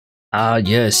Ah,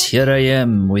 yes, here I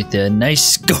am with a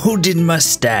nice golden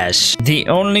mustache. The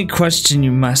only question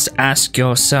you must ask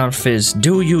yourself is,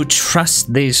 do you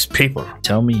trust these people?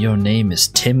 Tell me your name is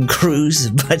Tim Cruise,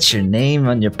 but your name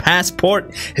on your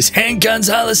passport is Hank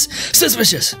Gonzalez.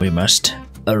 Suspicious. We must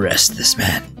arrest this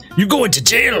man. You're going to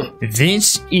jail.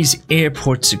 This is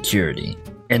airport security,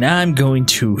 and I'm going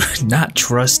to not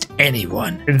trust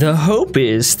anyone. The hope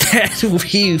is that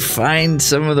we find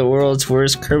some of the world's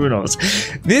worst criminals.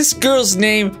 This girl's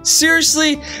name,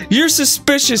 seriously, you're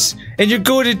suspicious and you're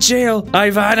going to jail,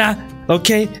 Ivana.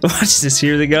 Okay, watch this.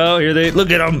 Here they go. Here they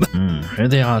look at them. Here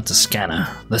they are at the scanner.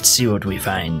 Let's see what we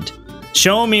find.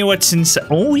 Show me what's inside.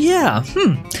 Oh, yeah.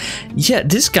 Yeah,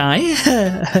 this guy,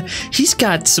 he's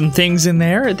got some things in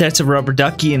there. That's a rubber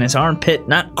ducky in his armpit.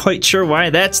 Not quite sure why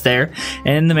that's there.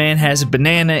 And the man has a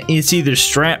banana. It's either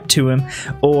strapped to him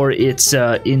or it's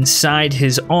inside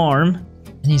his arm.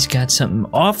 And he's got something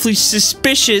awfully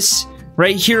suspicious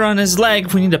right here on his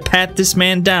leg. We need to pat this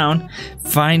man down.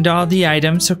 Find all the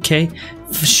items, okay?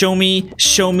 Show me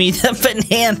the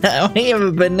banana. We have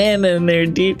a banana in there,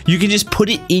 dude. You can just put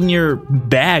it in your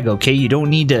bag, okay? You don't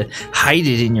need to hide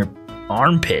it in your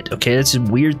armpit, okay? That's a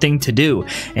weird thing to do.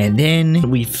 And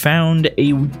then we found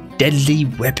a deadly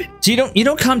weapon. So you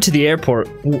don't come to the airport,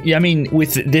 I mean,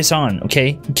 with this on,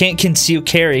 okay? You can't conceal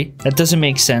carry. That doesn't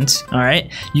make sense, all right?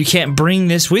 You can't bring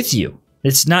this with you.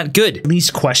 It's not good. At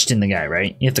least question the guy,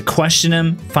 right? You have to question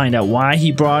him, find out why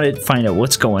he brought it, find out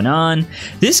what's going on.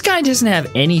 This guy doesn't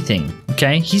have anything,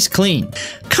 okay? He's clean.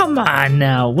 Come on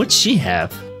now, what's she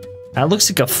have? That looks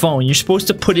like a phone. You're supposed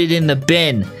to put it in the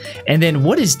bin. And then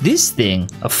what is this thing?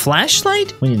 A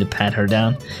flashlight? We need to pat her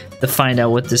down to find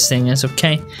out what this thing is,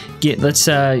 okay? Let's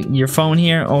your phone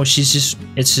here. Oh, it's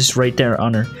just right there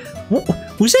on her. What,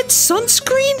 was that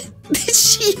sunscreen? Did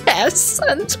she have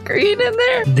sunscreen in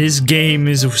there? This game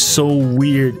is so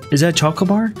weird. Is that a chocolate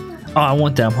bar? Oh, I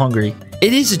want that. I'm hungry.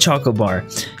 It is a chocolate bar.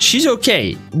 She's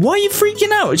okay. Why are you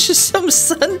freaking out? It's just some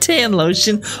suntan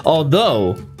lotion.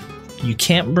 Although, you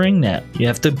can't bring that. You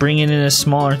have to bring it in a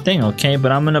smaller thing, okay?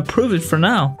 But I'm gonna prove it for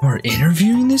now. We're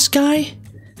interviewing this guy?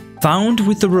 Found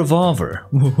with a revolver.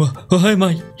 Why am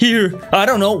I here? I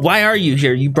don't know. Why are you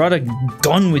here? You brought a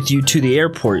gun with you to the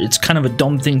airport. It's kind of a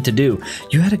dumb thing to do.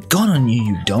 You had a gun on you,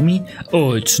 you dummy.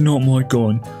 Oh, it's not my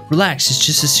gun. Relax, it's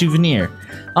just a souvenir.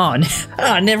 Oh,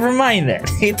 never mind that.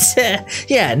 It's,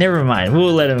 yeah, never mind.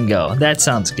 We'll let him go. That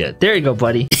sounds good. There you go,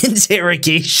 buddy.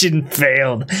 Interrogation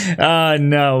failed. Oh,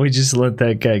 no, we just let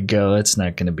that guy go. That's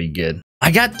not gonna be good. I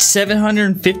got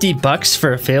 $750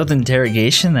 for a failed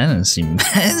interrogation. That doesn't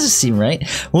seem right.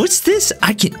 What's this?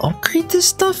 I can upgrade this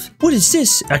stuff? What is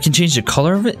this? I can change the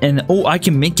color of it, and oh, I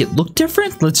can make it look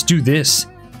different? Let's do this.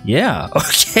 Yeah,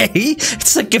 okay.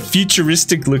 It's like a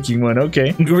futuristic looking one.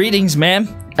 Okay. Greetings, ma'am.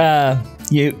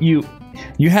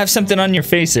 You have something on your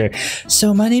face there.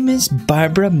 So my name is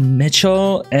Barbara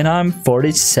Mitchell, and I'm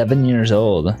 47 years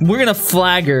old. We're gonna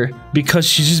flag her because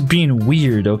she's just being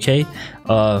weird, okay?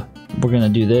 We're gonna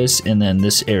do this, and then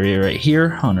this area right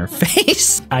here on her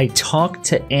face. I talk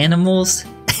to animals,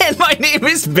 and my name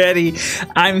is Betty.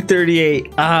 I'm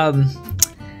 38. Have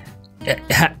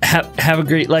a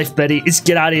great life, Betty. Let's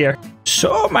get out of here.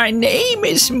 So my name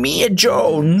is Mia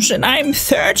Jones, and I'm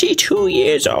 32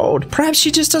 years old. Perhaps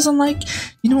she just doesn't like,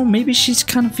 you know, maybe she's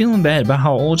kind of feeling bad about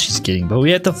how old she's getting. But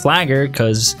we have to flag her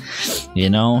because, you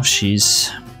know, she's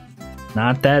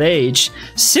not that age.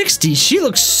 60? She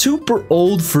looks super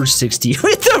old for 60.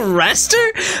 With the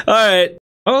arrestor? Alright.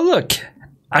 Oh, look.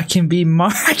 I can be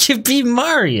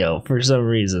Mario for some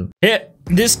reason. Yeah.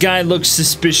 This guy looks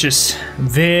suspicious.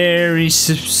 Very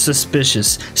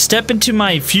suspicious. Step into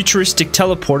my futuristic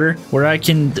teleporter where I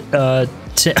can, oh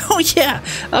yeah,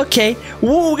 okay.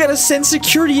 Whoa, we gotta send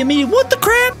security immediately. What the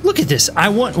crap? Look at this. I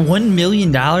want $1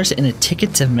 million and a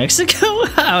ticket to Mexico?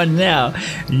 Oh no.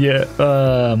 Yeah,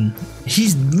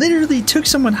 he's literally took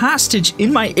someone hostage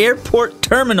in my airport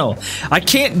terminal. I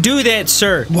can't do that,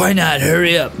 sir. Why not?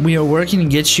 Hurry up. We are working to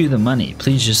get you the money.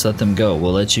 Please just let them go.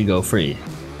 We'll let you go free.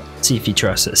 See if he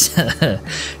trusts us.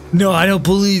 No, I don't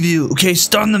believe you. Okay,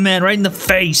 stun the man right in the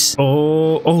face.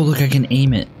 Oh, look, I can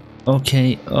aim it.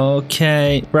 Okay,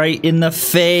 right in the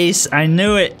face. I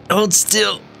knew it. Hold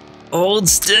still.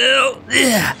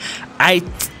 Yeah.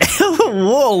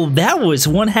 Whoa, that was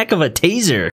one heck of a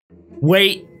taser.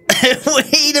 Wait.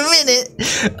 Wait a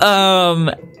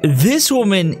minute. This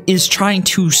woman is trying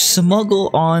to smuggle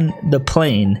on the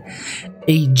plane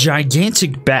a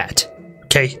gigantic bat.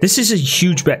 Okay, this is a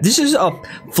huge bat. This is a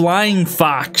flying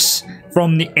fox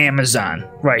from the Amazon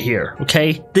right here,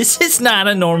 okay? This is not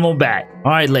a normal bat.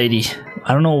 All right, lady.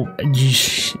 I don't know.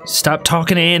 Stop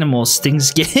talking to animals.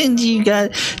 Things get into you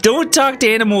guys. Don't talk to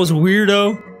animals,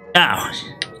 weirdo. Now,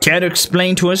 care to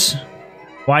explain to us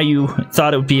why you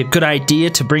thought it would be a good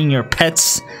idea to bring your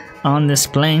pets on this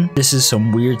plane? This is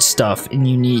some weird stuff, and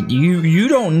you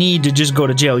don't need to just go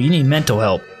to jail. You need mental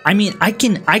help. I mean, I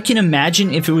can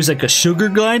imagine if it was like a sugar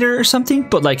glider or something,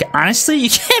 but like honestly, you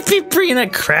can't be bringing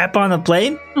that crap on the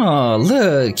plane. Oh,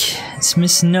 look, it's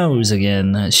Miss Nose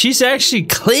again. She's actually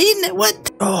clean. What?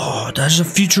 Oh, that's a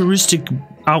futuristic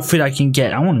outfit I can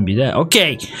get. I want to be that.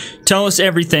 Okay, tell us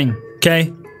everything.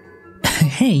 Okay.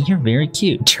 Hey, you're very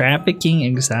cute. Trafficking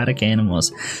exotic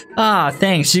animals. Ah,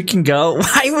 thanks. You can go.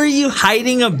 Why were you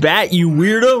hiding a bat, you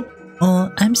weirdo?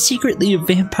 I'm secretly a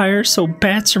vampire, so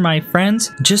bats are my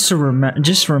friends. Just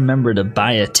remember to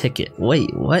buy a ticket.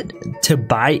 Wait, what? To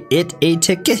buy it a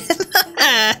ticket?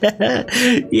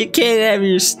 You can't have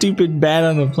your stupid bat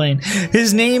on the plane.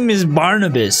 His name is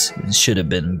Barnabas. It should have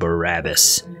been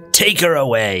Barabbas. Take her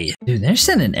away. Dude, they're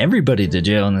sending everybody to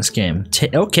jail in this game.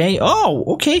 Okay. Oh,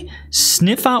 okay.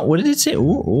 Sniff out. What did it say?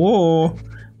 Oh,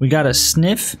 we got a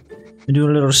sniff. We do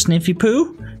a little sniffy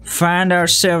poo. Find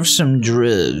ourselves some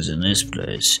drugs in this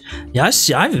place. Yeah,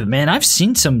 I've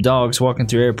seen some dogs walking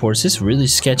through airports. This is really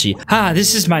sketchy.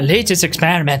 This is my latest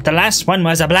experiment. The last one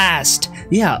was a blast.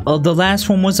 Yeah, the last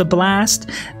one was a blast.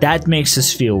 That makes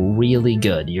us feel really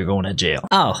good. You're going to jail.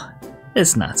 Oh.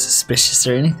 It's not suspicious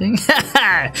or anything.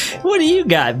 What do you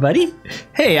got, buddy?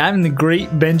 Hey, I'm the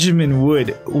great Benjamin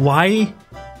Wood. Why?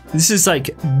 This is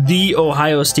like the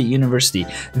Ohio State University.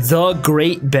 The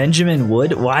great Benjamin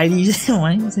Wood? Why do you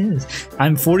say this?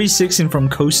 I'm 46 and from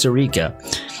Costa Rica.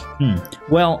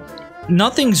 Well,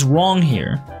 nothing's wrong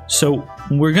here. So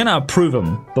we're gonna approve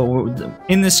them. But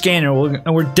in the scanner,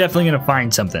 we're definitely gonna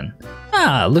find something.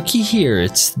 Looky here.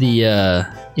 It's the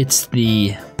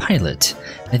pilot.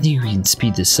 I think we can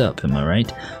speed this up, am I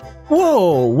right?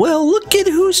 Whoa, well, look at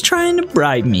who's trying to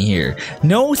bribe me here.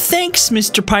 No thanks,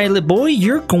 Mr. Pilot Boy.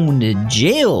 You're going to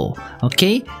jail.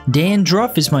 Okay, Dan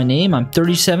Druff is my name. I'm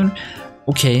 37.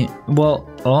 Okay, well,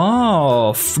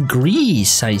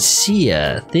 Greece. I see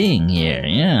a thing here.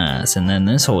 Yes, and then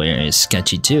this whole area is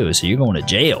sketchy too, so you're going to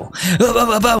jail.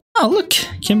 Oh, look,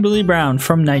 Kimberly Brown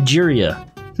from Nigeria.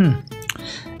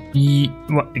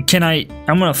 I'm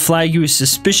gonna flag you as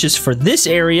suspicious for this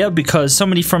area because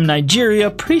somebody from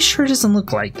Nigeria, pretty sure doesn't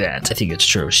look like that. I think it's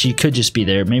true. She could just be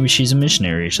there. Maybe she's a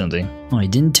missionary or something. Oh, he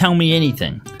didn't tell me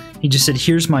anything. He just said,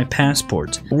 here's my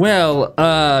passport. Well,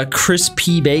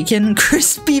 crispy bacon?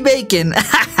 Crispy bacon!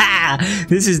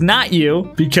 This is not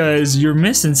you because you're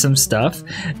missing some stuff.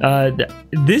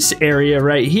 This area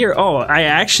right here. Oh, I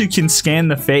actually can scan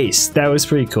the face. That was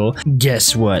pretty cool.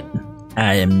 Guess what?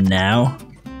 I am now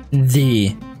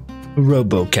the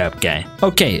RoboCop guy.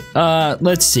 Okay,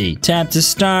 let's see. Tap to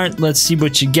start. Let's see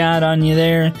what you got on you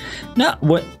there. No,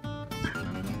 what?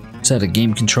 Is that a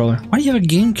game controller? Why do you have a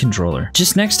game controller?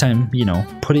 Just next time, you know,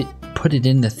 put it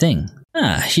in the thing.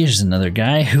 Here's another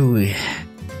guy who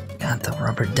got the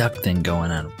rubber duck thing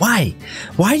going on. Why?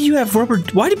 Why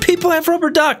do people have rubber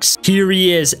ducks? Here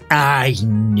he is. I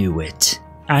knew it.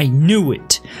 I knew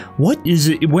it. What is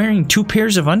it? Wearing 2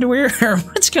 pairs of underwear? Or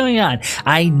what's going on?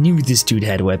 I knew this dude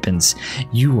had weapons.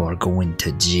 You are going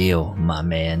to jail, my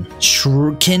man.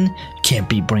 Shuriken can't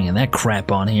be bringing that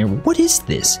crap on here. What is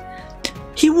this?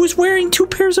 He was wearing 2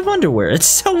 pairs of underwear. It's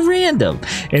so random.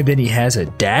 And then he has a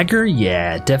dagger?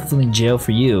 Yeah, definitely jail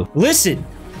for you. Listen,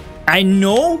 I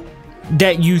know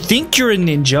that you think you're a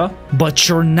ninja, but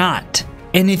you're not.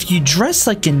 And if you dress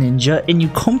like a ninja and you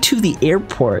come to the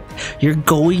airport, you're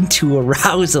going to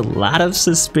arouse a lot of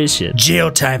suspicion.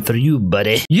 Jail time for you,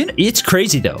 buddy. You know, it's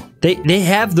crazy though. They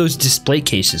have those display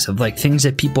cases of like things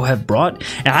that people have brought.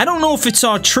 And I don't know if it's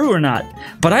all true or not,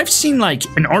 but I've seen like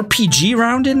an RPG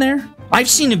round in there. I've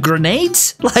seen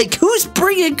grenades. Like, who's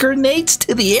bringing grenades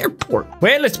to the airport?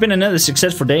 Well, it's been another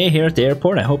successful day here at the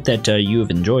airport. I hope that you have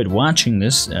enjoyed watching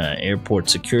this airport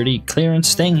security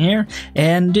clearance thing here.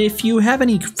 And if you have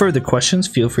any further questions,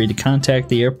 feel free to contact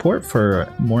the airport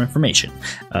for more information.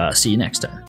 See you next time.